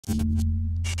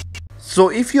So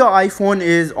if your iPhone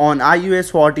is on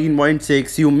iOS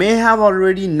 14.6, you may have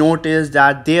already noticed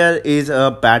that there is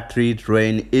a battery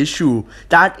drain issue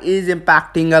that is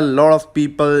impacting a lot of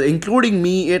people, including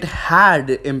me. It had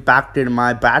impacted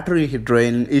my battery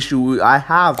drain issue. I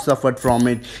have suffered from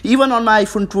it even on my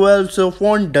iPhone 12, so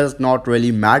phone does not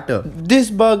really matter. This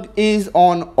bug is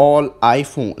on all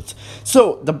iPhones.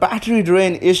 So the battery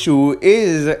drain issue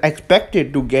is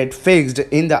expected to get fixed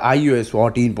in the iOS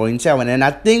 14.7, and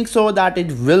I think so that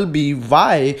it will be.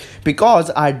 Why?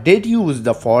 Because I did use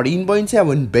the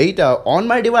 14.7 beta on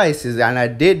my devices, and I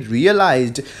did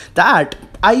realize that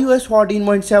iOS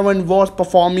 14.7 was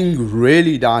performing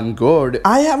really darn good.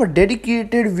 I have a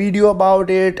dedicated video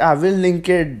about it. I will link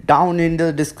it down in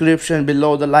the description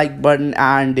below the like button,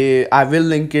 and I will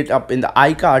link it up in the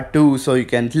iCard too, so you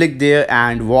can click there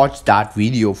and watch that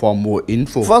video for more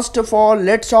info. First of all,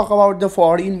 let's talk about the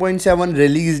 14.7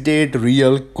 release date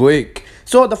real quick.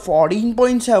 So the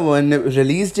 14.7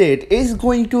 release date is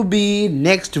going to be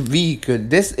next week.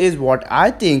 This is what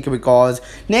I think, because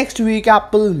next week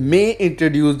Apple may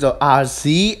introduce the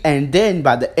RC, and then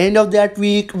by the end of that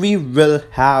week we will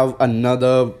have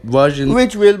another version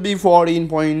which will be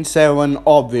 14.7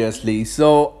 obviously.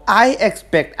 So I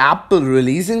expect Apple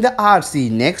releasing the RC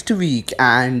next week,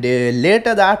 and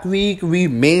later that week we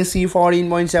may see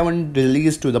 14.7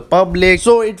 released to the public.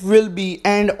 So it will be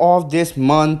end of this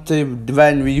month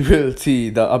when we will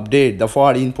see the update, the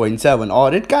 14.7,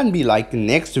 or it can be like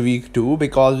next week too,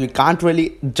 because we can't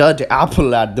really judge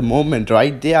Apple at the moment,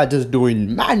 right? They are just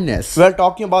doing madness. We're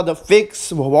talking about the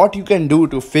fix, what you can do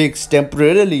to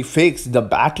temporarily fix the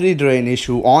battery drain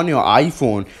issue on your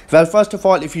iPhone. Well, first of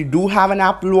all, if you do have an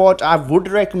Apple Watch, I would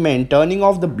recommend turning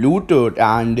off the Bluetooth,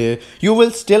 and you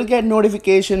will still get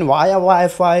notification via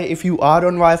Wi-Fi. If you are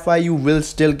on Wi-Fi, you will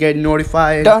still get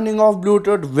notified. Turning off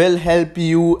Bluetooth will help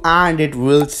you, and it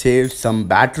will save some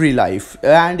battery life,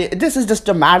 and this is just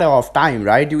a matter of time,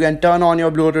 right? You can turn on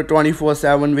your Bluetooth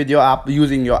 24/7 with your app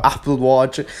using your Apple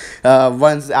Watch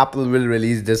once Apple will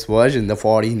release this version, the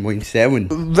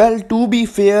 14.7. Well, to be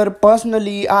fair,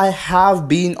 personally I have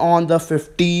been on the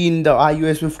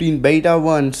iOS 15 beta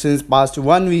one since past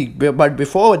 1 week, but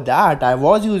before that I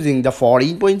was using the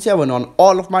 14.7 on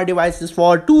all of my devices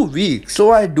for 2 weeks.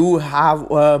 So I do have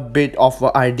a bit of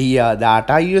an idea that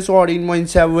iOS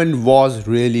 14.7 was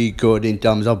really good in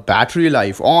terms of battery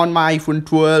life on my iPhone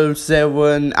 12,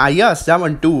 7, yeah,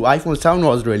 7 too. iPhone 7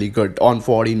 was really good on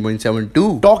 14.7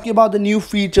 too. Talking about the new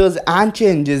features and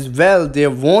changes, well, there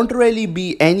won't really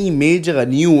be any major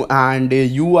new and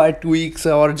UI tweaks,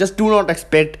 or just do not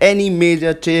expect any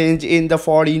major change in the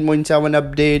 14.7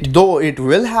 update, though it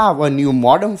will have a new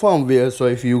modern firmware. So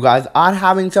if you guys are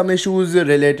having some issues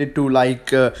related to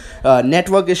like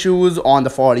network issues on the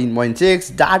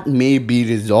 14.6, that may be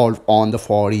resolved on the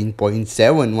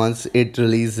 14.7 once it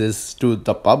releases to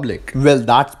the public. Well,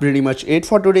 that's pretty much it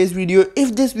for today's video.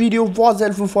 If this video was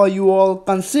helpful for you all,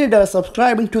 consider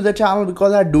subscribing to the channel,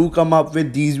 because I do come up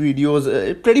with these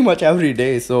videos pretty much every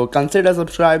day. So consider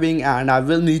subscribing, and I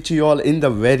will meet you all in the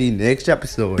very next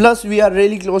episode. Plus, we are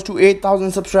really close to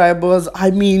 8,000 subscribers.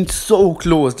 I mean, so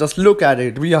close. Just look at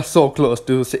it. We are so close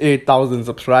to 8,000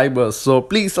 subscribers. So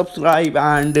please subscribe,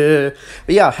 and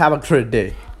yeah, have a great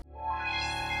day.